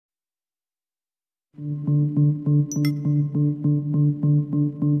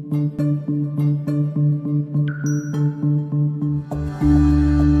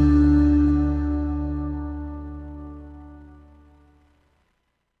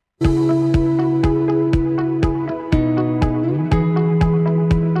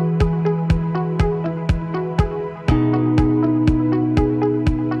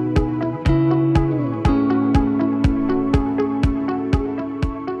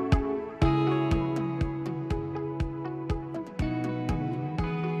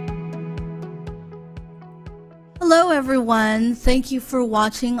Hello everyone, thank you for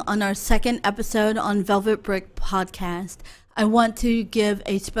watching on our second episode on Velvet Brick Podcast. I want to give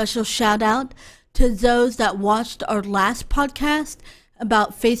a special shout out to those that watched our last podcast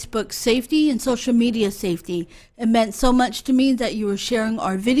about Facebook safety and social media safety. It meant so much to me that you were sharing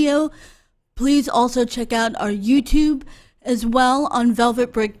our video. Please also check out our YouTube as well on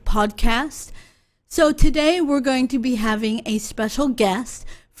Velvet Brick Podcast. So today we're going to be having a special guest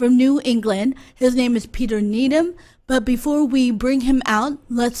from New England. His name is Peter Needham, but before we bring him out,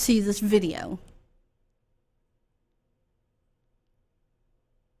 let's see this video.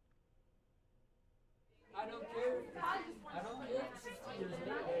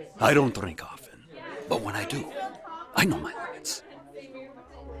 I don't drink often, but when I do, I know my limits.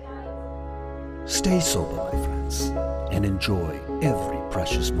 Stay sober, my friends, and enjoy every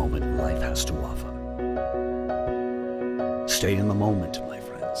precious moment life has to offer. Stay in the moment, my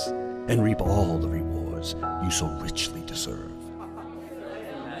friends, and reap all the rewards you so richly deserve.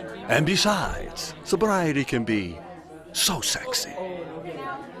 And besides, sobriety can be so sexy.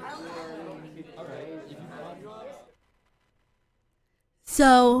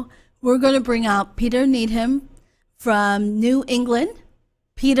 So we're going to bring out Peter Needham from New England.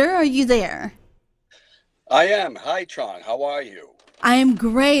 Peter, are you there? I am. Hi, Chong. How are you? I am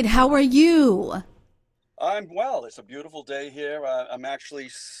great. How are you? I'm well. It's a beautiful day here. I'm actually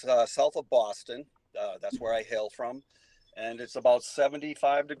south of Boston. That's where I hail from. And it's about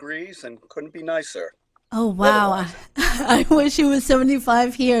 75 degrees and couldn't be nicer. Oh, wow. I wish it was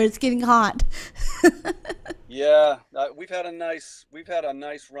 75 here. It's getting hot. Yeah, we've had a nice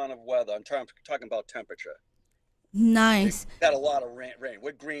run of weather. I'm talking about temperature. Nice. We've had a lot of rain.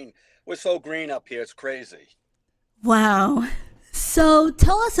 We're green. We're so green up here. It's crazy. Wow. So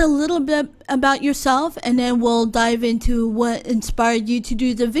tell us a little bit about yourself, and then we'll dive into what inspired you to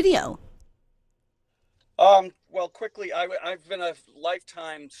do the video. Well, quickly, I've been a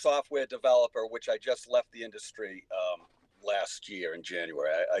lifetime software developer, which I just left the industry last year in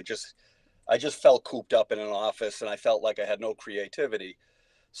January. I just felt cooped up in an office, and I felt like I had no creativity.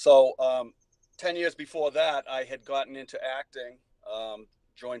 So 10 years before that, I had gotten into acting,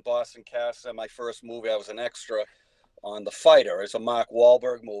 joined Boston Cast, and my first movie, I was an extra on The Fighter. It's a Mark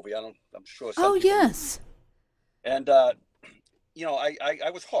Wahlberg movie. I'm sure. Oh, yes. And you know,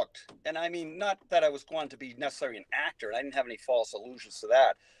 I was hooked. And I mean, not that I was going to be necessarily an actor, and I didn't have any false illusions to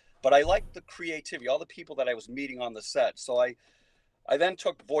that, but I liked the creativity, all the people that I was meeting on the set. So I then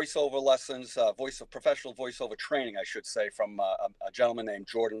took voiceover lessons, professional voiceover training, I should say, from a gentleman named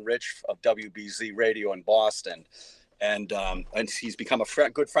Jordan Rich of WBZ Radio in Boston. And he's become a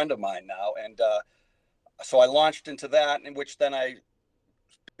good friend of mine now. And so I launched into that, in which then I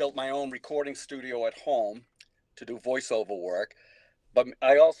built my own recording studio at home to do voiceover work. But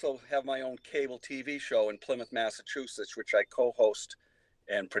I also have my own cable TV show in Plymouth, Massachusetts, which I co-host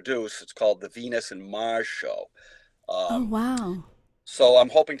and produce. It's called The Venus and Mars Show. Oh, wow. So I'm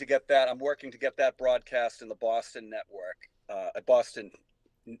hoping to get that. I'm working to get that broadcast in the Boston network,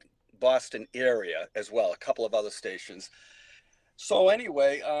 Boston area as well, a couple of other stations. So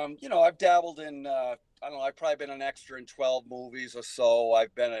anyway, you know, I've dabbled in, I don't know, I've probably been an extra in 12 movies or so.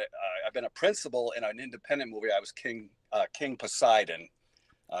 I've been a principal in an independent movie. I was King Poseidon.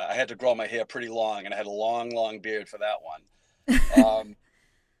 I had to grow my hair pretty long, and I had a long beard for that one.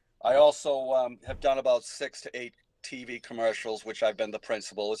 I also have done about 6 to 8 TV commercials, which I've been the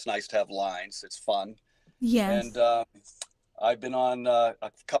principal. It's nice to have lines. It's fun. Yes. And I've been on a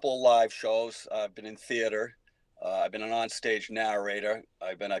couple of live shows. I've been in theater. I've been an onstage narrator.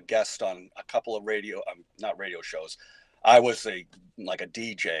 I've been a guest on a couple of not radio shows. I was like a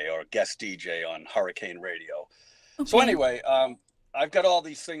DJ or a guest DJ on Hurricane Radio. Okay. So anyway, I've got all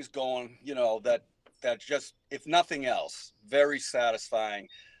these things going, you know, that just, if nothing else, very satisfying,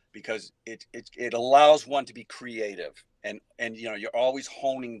 because it allows one to be creative, and you know, you're always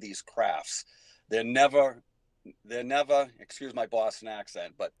honing these crafts. They're never, excuse my Boston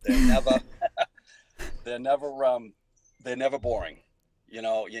accent, but they're never they're never boring, you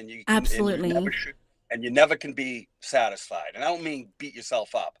know. And absolutely, and you never can be satisfied. And I don't mean beat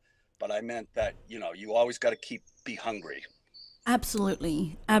yourself up, but I meant that, you always got to be hungry.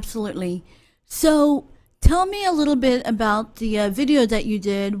 Absolutely. Absolutely. So tell me a little bit about the video that you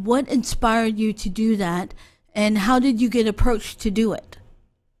did. What inspired you to do that? And how did you get approached to do it?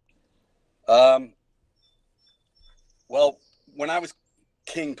 Well, when I was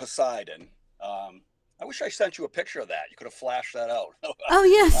King Poseidon, I wish I sent you a picture of that. You could have flashed that out. Oh,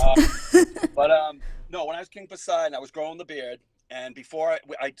 yes. But no, when I was King Poseidon, I was growing the beard. And before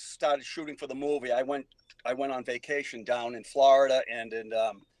I started shooting for the movie, I went on vacation down in Florida and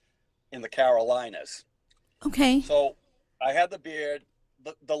in the Carolinas. Okay. So I had the beard,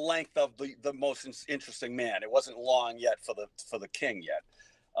 the length of the most interesting man. It wasn't long yet for the king yet.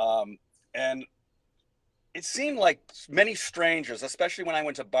 And it seemed like many strangers, especially when I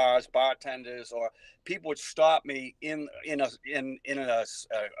went to bars, bartenders, or people would stop me in a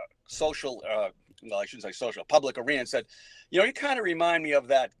social, well, I shouldn't say social, public arena, and said, you kind of remind me of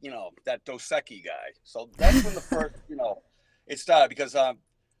that, that Dos Equis guy. So that's when the first, it started, because I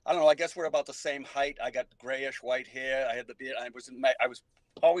don't know, I guess we're about the same height. I got grayish white hair. I had the beard. I was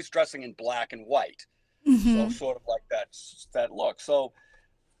always dressing in black and white. Mm-hmm. So sort of like that look. So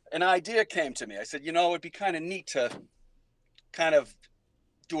an idea came to me. I said, it'd be kind of neat to kind of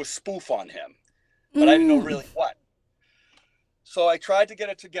do a spoof on him, but I didn't know really what. So I tried to get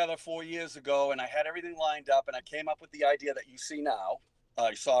it together 4 years ago, and I had everything lined up, and I came up with the idea that you see now.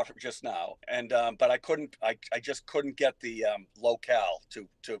 You saw it just now, and but I couldn't. I just couldn't get the locale to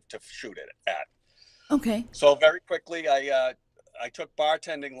shoot it at. Okay. So very quickly, I took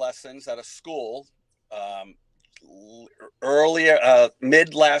bartending lessons at a school earlier,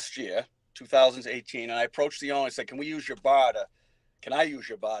 mid last year, 2018, and I approached the owner and said, "Can I use your bar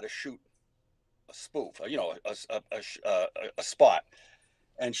to shoot a spoof? A spot?"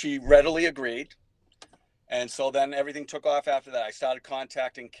 And she readily agreed. And so then everything took off after that. I started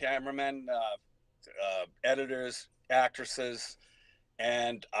contacting cameramen, editors, actresses,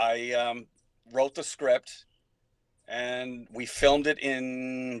 and I wrote the script, and we filmed it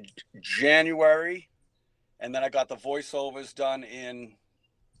in January, and then I got the voiceovers done in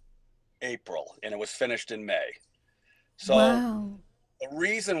April, and it was finished in May. So wow. The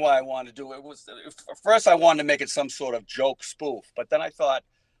reason why I wanted to do it was, first I wanted to make it some sort of joke spoof, but then I thought,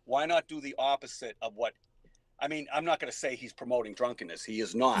 why not do the opposite of what, I'm not going to say he's promoting drunkenness. He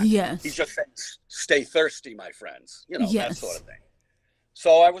is not. Yes. He's just saying, stay thirsty, my friends. Yes. That sort of thing.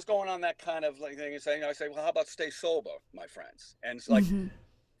 So I was going on that kind of like thing and saying, I say, well, how about stay sober, my friends? And it's like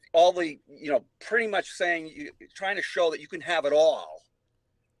all the, pretty much saying, trying to show that you can have it all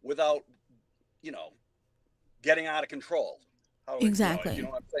without, getting out of control. Exactly. You know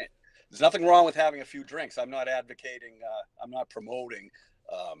what I'm saying? There's nothing wrong with having a few drinks. I'm not advocating, I'm not promoting,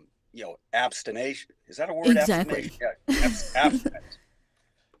 abstination. Is that a word? Exactly. Yeah, abstinence.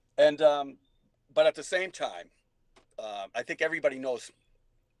 And, but at the same time, I think everybody knows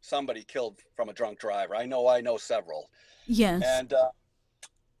somebody killed from a drunk driver. I know several. Yes. And,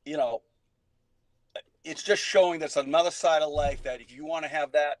 it's just showing that's another side of life, that if you want to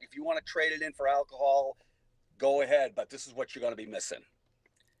have that, if you want to trade it in for alcohol, go ahead. But this is what you're going to be missing.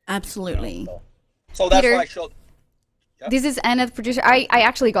 Absolutely. So that's Peter, why I showed. Yep. This is Anna, the producer. I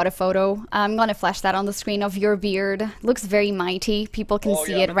actually got a photo. I'm going to flash that on the screen of your beard. Looks very mighty. People can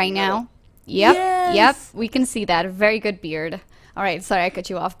see it right now. Yep. Yes. Yep. We can see that. Very good beard. All right. Sorry I cut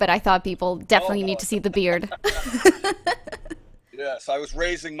you off, but I thought people definitely need to see the beard. Yes, I was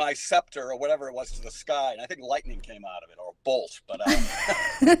raising my scepter or whatever it was to the sky, and I think lightning came out of it, or a bolt. But,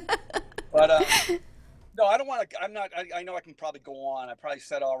 no, I don't want to. I'm not. I know I can probably go on. I probably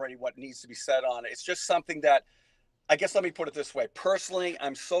said already what needs to be said on it. It's just something that, I guess, let me put it this way. Personally,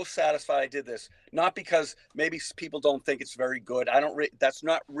 I'm so satisfied I did this. Not because maybe people don't think it's very good. I don't. That's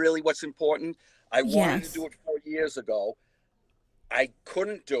not really what's important. I wanted to do it 4 years ago. I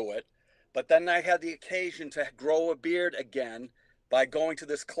couldn't do it, but then I had the occasion to grow a beard again by going to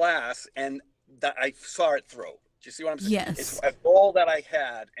this class, and that I saw it through. Do you see what I'm saying? Yes. It's a goal that I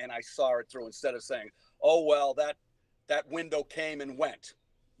had, and I saw it through, instead of saying, "Oh well, that window came and went."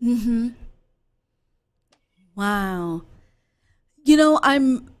 Mm-hmm. Wow.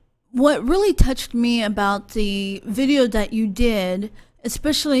 What really touched me about the video that you did,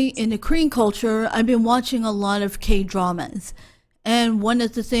 especially in the Korean culture, I've been watching a lot of K-dramas. And one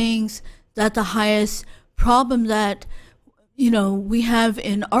of the things that the highest problem that, we have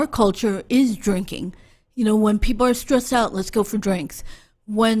in our culture is drinking. When people are stressed out, let's go for drinks.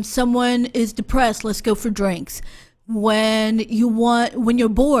 When someone is depressed, let's go for drinks. When you're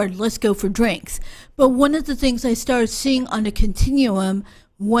bored, let's go for drinks. But one of the things I started seeing on the continuum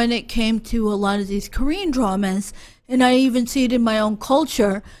when it came to a lot of these Korean dramas, and I even see it in my own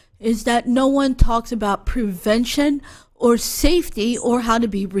culture, is that no one talks about prevention or safety or how to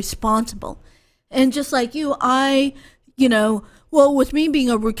be responsible. And just like you, well, with me being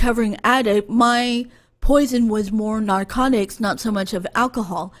a recovering addict, my poison was more narcotics, not so much of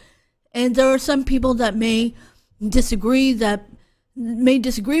alcohol. And there are some people that may disagree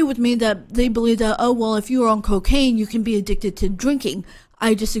with me, that they believe that, oh, well, if you are on cocaine, you can be addicted to drinking.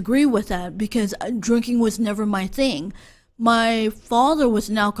 I disagree with that, because drinking was never my thing. My father was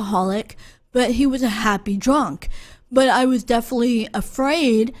an alcoholic, but he was a happy drunk. But I was definitely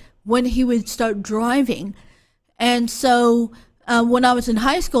afraid when he would start driving. And so when I was in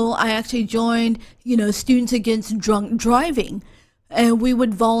high school, I actually joined, Students Against Drunk Driving. And we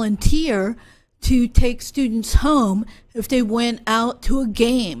would volunteer to take students home if they went out to a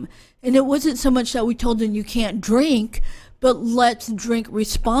game. And it wasn't so much that we told them you can't drink, but let's drink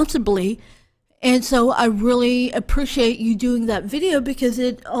responsibly. And so I really appreciate you doing that video, because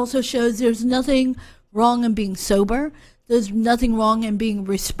it also shows there's nothing wrong in being sober. There's nothing wrong in being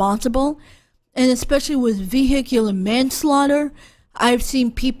responsible. And especially with vehicular manslaughter, I've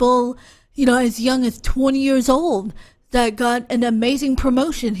seen people, as young as 20 years old that got an amazing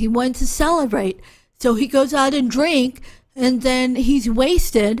promotion. He wanted to celebrate. So he goes out and drink, and then he's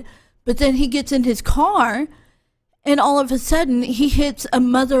wasted, but then he gets in his car, and all of a sudden he hits a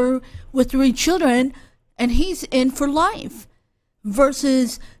mother with 3 children, and he's in for life.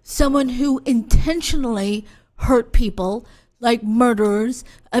 Versus someone who intentionally hurt people, like murderers,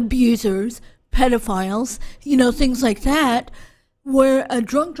 abusers, pedophiles, things like that, where a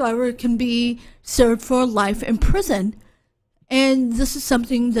drunk driver can be served for life in prison. And this is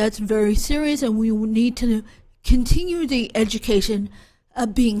something that's very serious, and we need to continue the education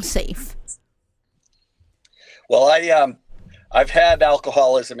of being safe. Well, I've had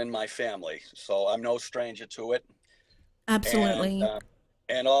alcoholism in my family, so I'm no stranger to it. Absolutely.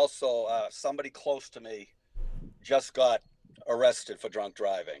 And also, somebody close to me just got arrested for drunk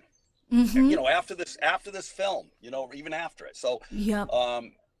driving. Mm-hmm. After this film, even after it. So, yep.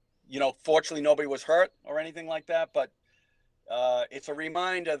 Fortunately, nobody was hurt or anything like that. But it's a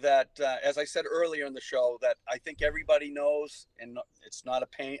reminder that, as I said earlier in the show, that I think everybody knows, and it's not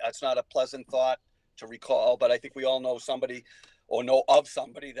a pleasant thought to recall, but I think we all know somebody or know of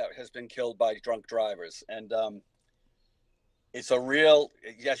somebody that has been killed by drunk drivers. And it's a real,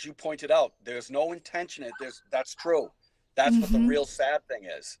 as you pointed out, there's no intention. That's true. That's what the real sad thing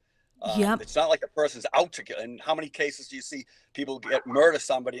is. Yep. It's not like a person's out to kill. And how many cases do you see people murder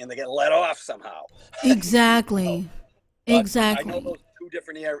somebody and they get let off somehow? Exactly. Exactly. I know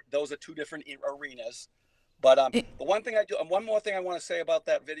those are two different arenas. But the one thing one more thing I want to say about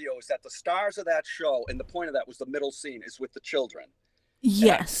that video is that the stars of that show, and the point of that was the middle scene, is with the children.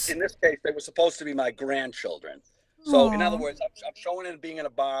 Yes. In this case, they were supposed to be my grandchildren. So in other words, I'm showing it being in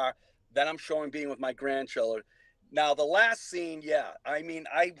a bar, then I'm showing being with my grandchildren. Now the last scene,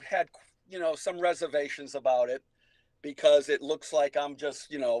 I had some reservations about it, because it looks like I'm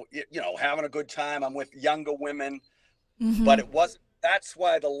just having a good time. I'm with younger women, but it wasn't. That's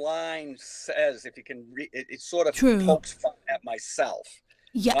why the line says, if you can read it, sort of pokes fun at myself.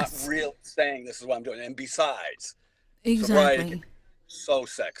 Yes. Not really saying this is what I'm doing. And besides, exactly, sobriety, so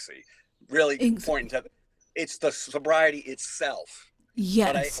sexy, really pointing to it's the sobriety itself.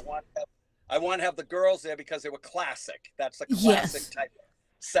 Yes. But I want to have the girls there because they were classic. That's a classic type of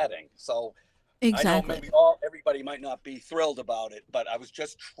setting. So exactly. I know maybe everybody might not be thrilled about it, but I was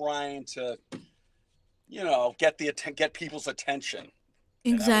just trying to, get people's attention.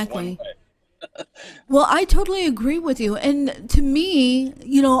 Exactly. Well, I totally agree with you. And to me,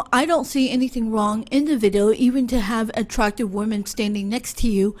 I don't see anything wrong in the video, even to have attractive women standing next to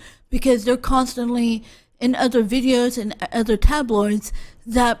you, because they're constantly in other videos and other tabloids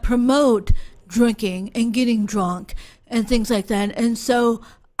that promote drinking and getting drunk and things like that. And so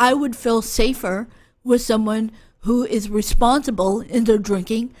I would feel safer with someone who is responsible in their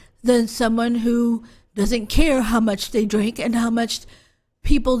drinking than someone who doesn't care how much they drink and how much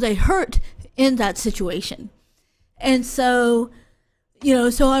people they hurt in that situation. And so,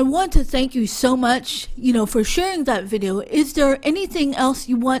 so I want to thank you so much, for sharing that video. Is there anything else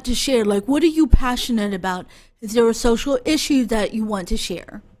you want to share? Like, what are you passionate about? Is there a social issue that you want to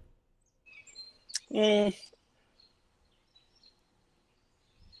share? I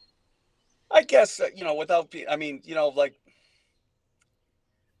guess, like,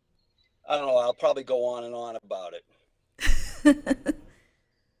 I don't know, I'll probably go on and on about it.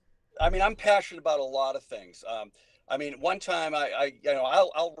 I'm passionate about a lot of things. One time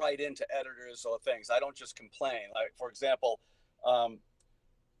I'll write into editors or things. I don't just complain. Like, for example,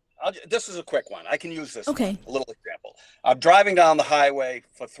 this is a quick one. I can use this. Okay. A little example. I'm driving down the highway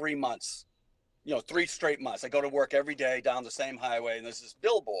for 3 months, 3 straight months. I go to work every day down the same highway, and there's this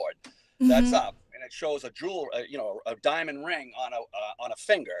billboard that's up, and it shows a diamond ring on a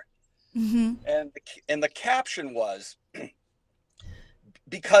finger, and the caption was,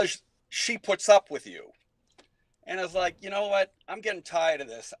 because she puts up with you. And I was like, you know what? I'm getting tired of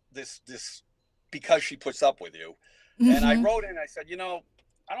this because she puts up with you. And I wrote in, I said,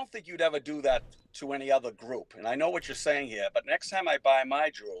 I don't think you'd ever do that to any other group. And I know what you're saying here, but next time I buy my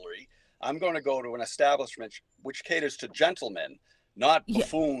jewelry, I'm going to go to an establishment which caters to gentlemen, not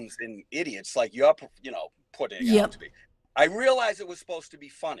buffoons and idiots like you're, putting out to be. I realized it was supposed to be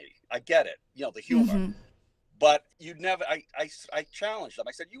funny. I get it, the humor. But you'd never, I challenged them.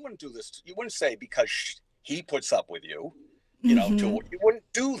 I said, you wouldn't do this. You wouldn't say because he puts up with you, you wouldn't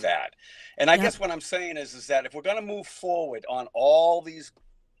do that. And I guess what I'm saying is that if we're going to move forward on all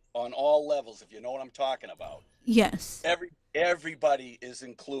levels, if you know what I'm talking about. Yes. Everybody is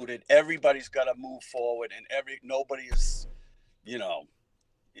included. Everybody's got to move forward, and nobody is,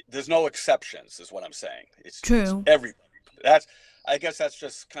 there's no exceptions is what I'm saying. It's everybody. I guess that's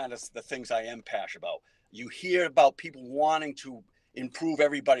just kind of the things I am passionate about. You hear about people wanting to improve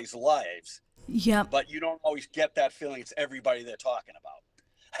everybody's lives. Yeah. But you don't always get that feeling it's everybody they're talking about.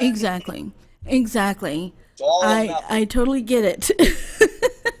 Exactly. I totally get it.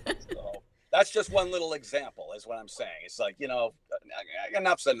 So that's just one little example is what I'm saying. It's like,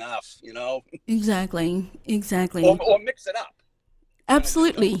 enough's enough, Exactly. Or mix it up.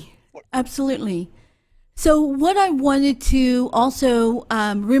 Absolutely. So what I wanted to also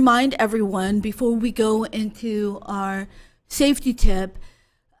remind everyone before we go into our safety tip,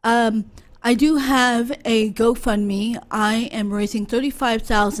 I do have a GoFundMe. I am raising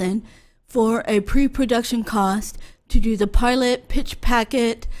 $35,000 for a pre-production cost to do the pilot pitch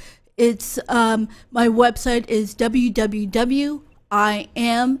packet. It's my website is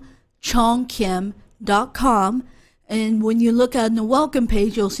www.iamchongkim.com, and when you look on the welcome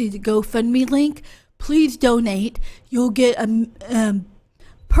page, you'll see the GoFundMe link. Please donate. You'll get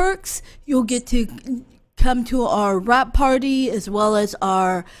perks. You'll get to come to our wrap party as well as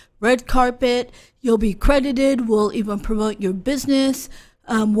our red carpet. You'll be credited. We'll even promote your business,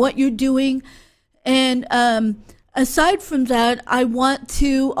 what you're doing. And aside from that, I want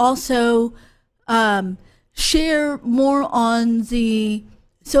to also share more on the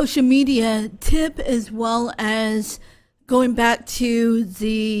social media tip as well as going back to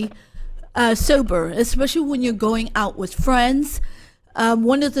the sober, especially when you're going out with friends.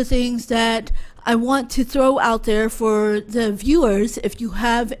 One of the things that I want to throw out there for the viewers, if you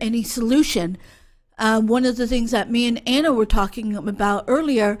have any solution, one of the things that me and Anna were talking about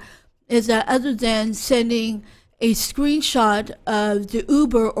earlier is that other than sending a screenshot of the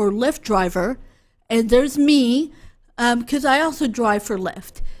Uber or Lyft driver, and there's me, because I also drive for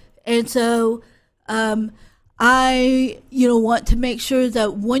Lyft, and so I want to make sure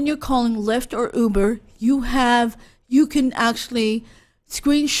that when you're calling Lyft or Uber, you can actually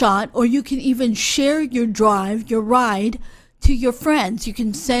screenshot, or you can even share your ride to your friends. You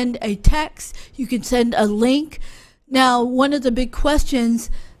can send a text, you can send a link. Now, one of the big questions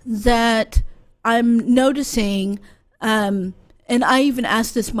that I'm noticing, and I even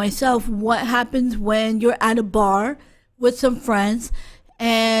asked this myself, what happens when you're at a bar with some friends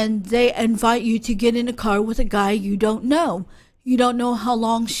and they invite you to get in a car with a guy you don't know? You don't know how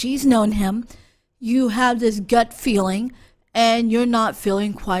long she's known him. You have this gut feeling and you're not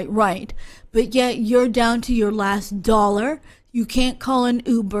feeling quite right, but yet you're down to your last dollar. You can't call an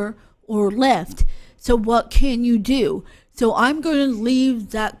Uber or Lyft. So what can you do? So I'm going to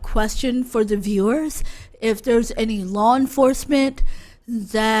leave that question for the viewers. If there's any law enforcement,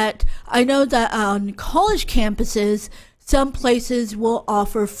 that I know that on college campuses, some places will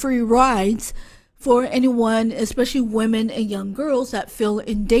offer free rides for anyone, especially women and young girls that feel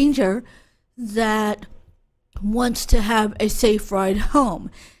in danger, that wants to have a safe ride home.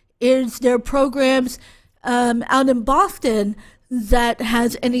 Is there programs out in Boston that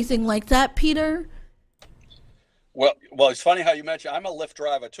has anything like that, Peter? Well, it's funny how you mentioned I'm a Lyft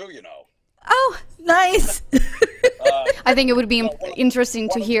driver too, Oh, nice. I think it would be interesting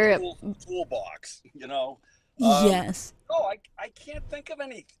to hear. Toolbox, Yes. No, I can't think of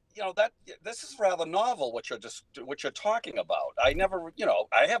any. That this is rather novel what you're talking about. I have never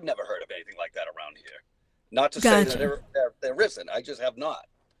heard of anything like that around here. Not to say that there isn't. I just have not.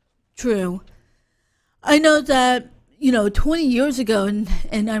 True. I know that 20 years ago,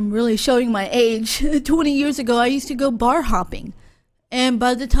 and I'm really showing my age. 20 years ago, I used to go bar hopping. And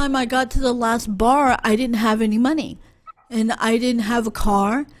by the time I got to the last bar, I didn't have any money. And I didn't have a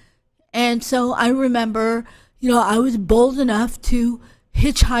car. And so I remember, I was bold enough to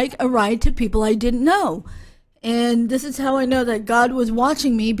hitchhike a ride to people I didn't know. And this is how I know that God was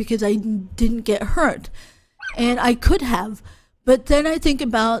watching me, because I didn't get hurt. And I could have. But then I think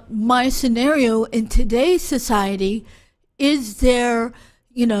about my scenario in today's society. Is there,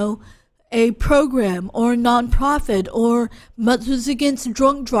 a program or a nonprofit or Mothers Against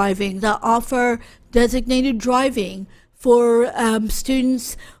Drunk Driving that offer designated driving for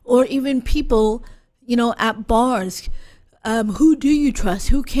students or even people, at bars? Who do you trust?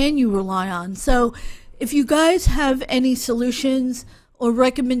 Who can you rely on? So if you guys have any solutions or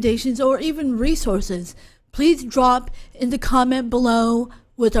recommendations or even resources, please drop in the comment below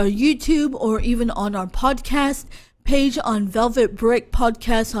with our YouTube or even on our podcast page on Velvet Brick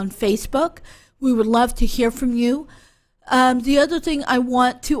Podcast on Facebook. We would love to hear from you. The other thing I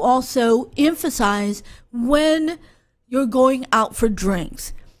want to also emphasize, when you're going out for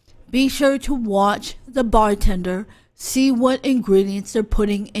drinks, be sure to watch the bartender, see what ingredients they're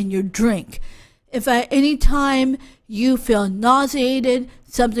putting in your drink. If at any time you feel nauseated,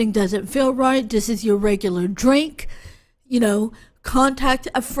 something doesn't feel right, this is your regular drink, contact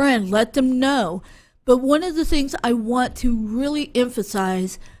a friend, let them know. But one of the things I want to really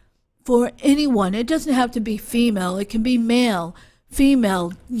emphasize for anyone, it doesn't have to be female, it can be male,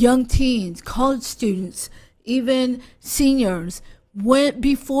 female, young teens, college students, even seniors.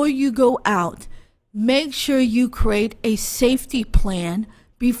 Before you go out, make sure you create a safety plan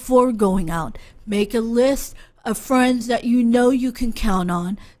before going out. Make a list of friends that you can count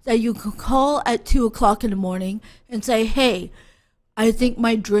on, that you can call at 2 o'clock in the morning and say, hey, I think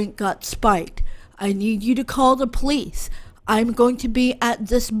my drink got spiked. I need you to call the police. I'm going to be at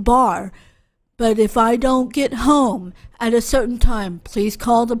this bar, but if I don't get home at a certain time, please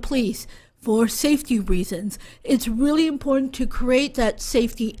call the police for safety reasons. It's really important to create that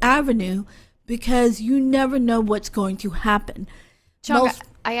safety avenue, because you never know what's going to happen. Chong,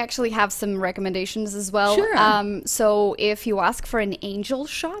 I actually have some recommendations as well. Sure. So if you ask for an angel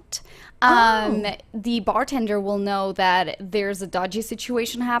shot, the bartender will know that there's a dodgy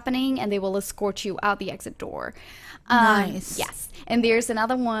situation happening, and they will escort you out the exit door. Nice. Yes. And there's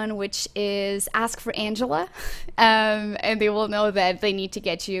another one, which is ask for Angela, and they will know that they need to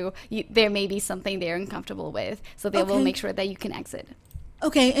get you. There may be something they're uncomfortable with, so they will make sure that you can exit.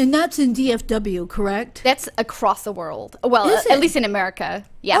 Okay, and that's in DFW, correct? That's across the world. Well, at least in America.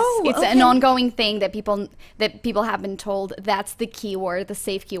 Yes, it's okay. an ongoing thing that people have been told. That's the keyword, the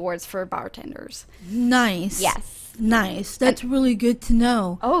safe keywords for bartenders. Nice. Yes. Nice. That's really good to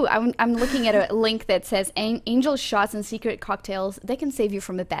know. Oh, I'm looking at a link that says angel shots and secret cocktails. They can save you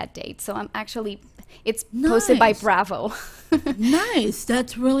from a bad date. So it's posted by Bravo. Nice.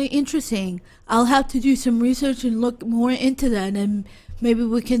 That's really interesting. I'll have to do some research and look more into that, and maybe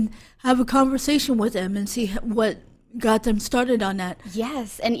we can have a conversation with them and see what got them started on that.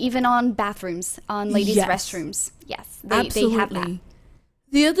 Yes, and even on bathrooms, on ladies' restrooms. Yes, they have that.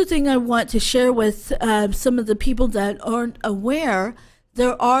 The other thing I want to share with some of the people that aren't aware,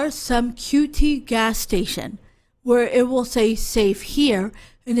 there are some QT gas station where it will say safe here,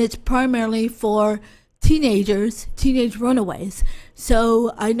 and it's primarily for teenage runaways.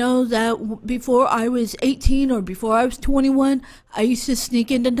 So I know that before I was 18 or before I was 21, I used to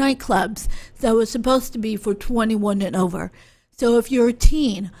sneak into nightclubs that was supposed to be for 21 and over. So if you're a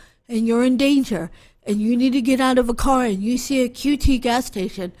teen and you're in danger and you need to get out of a car and you see a QT gas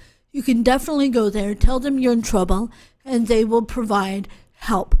station, you can definitely go there, tell them you're in trouble, and they will provide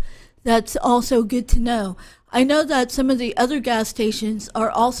help. That's also good to know. I know that some of the other gas stations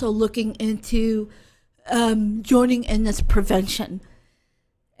are also looking into joining in this prevention.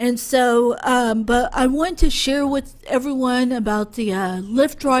 And so, but I want to share with everyone about the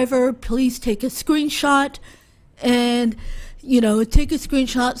Lyft driver. Please take a screenshot and, take a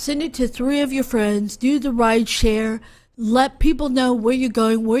screenshot, send it to 3 of your friends, do the ride share, let people know where you're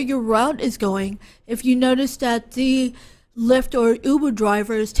going, where your route is going. If you notice that the Lyft or Uber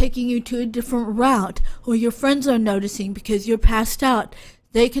driver is taking you to a different route, or your friends are noticing because you're passed out,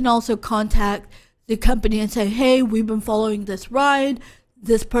 they can also contact the company and say, hey, we've been following this ride.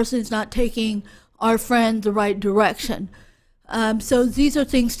 This person is not taking our friend the right direction. So these are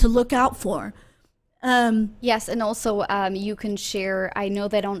things to look out for. Yes, and also you can share, I know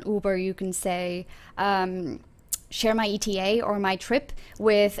that on Uber you can say, share my ETA or my trip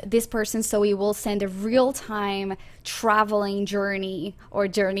with this person, so we will send a real-time traveling journey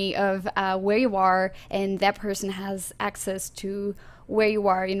of where you are, and that person has access to where you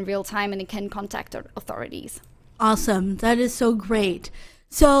are in real time, and it can contact authorities. Awesome. That is so great.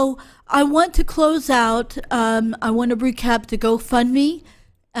 So I want to close out. I want to recap the GoFundMe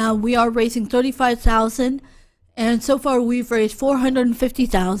We are raising $35,000, and so far we've raised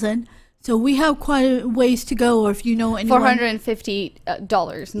 $450,000. So we have quite a ways to go. Or if you know anyone,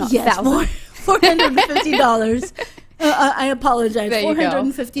 $450, not yes, thousand. $450. I apologize. There you go.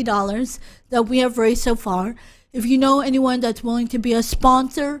 $450 that we have raised so far. If you know anyone that's willing to be a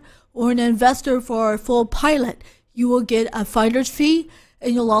sponsor or an investor for our full pilot, you will get a finder's fee,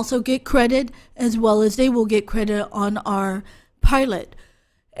 and you'll also get credit, as well as they will get credit on our pilot.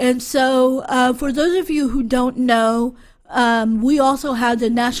 And so for those of you who don't know, we also have the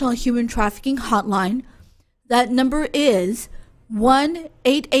National Human Trafficking Hotline. That number is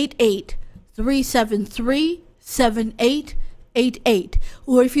 1-888-373-7888.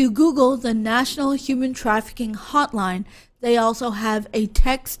 Or if you Google the National Human Trafficking Hotline, they also have a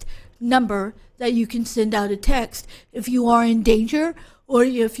text number that you can send out a text if you are in danger or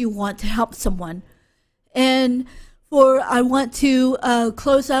if you want to help someone. And I want to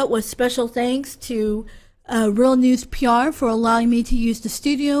close out with special thanks to Real News PR for allowing me to use the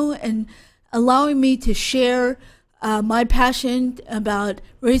studio and allowing me to share my passion about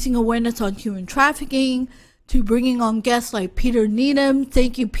raising awareness on human trafficking, to bringing on guests like Peter Needham.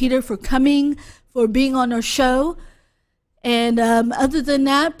 Thank you, Peter, for coming, for being on our show. And other than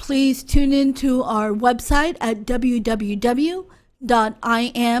that, please tune in to our website at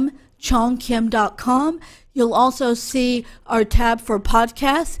www.iamchongkim.com. You'll also see our tab for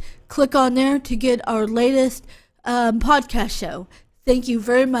podcasts. Click on there to get our latest podcast show. Thank you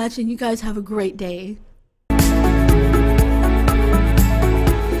very much, and you guys have a great day.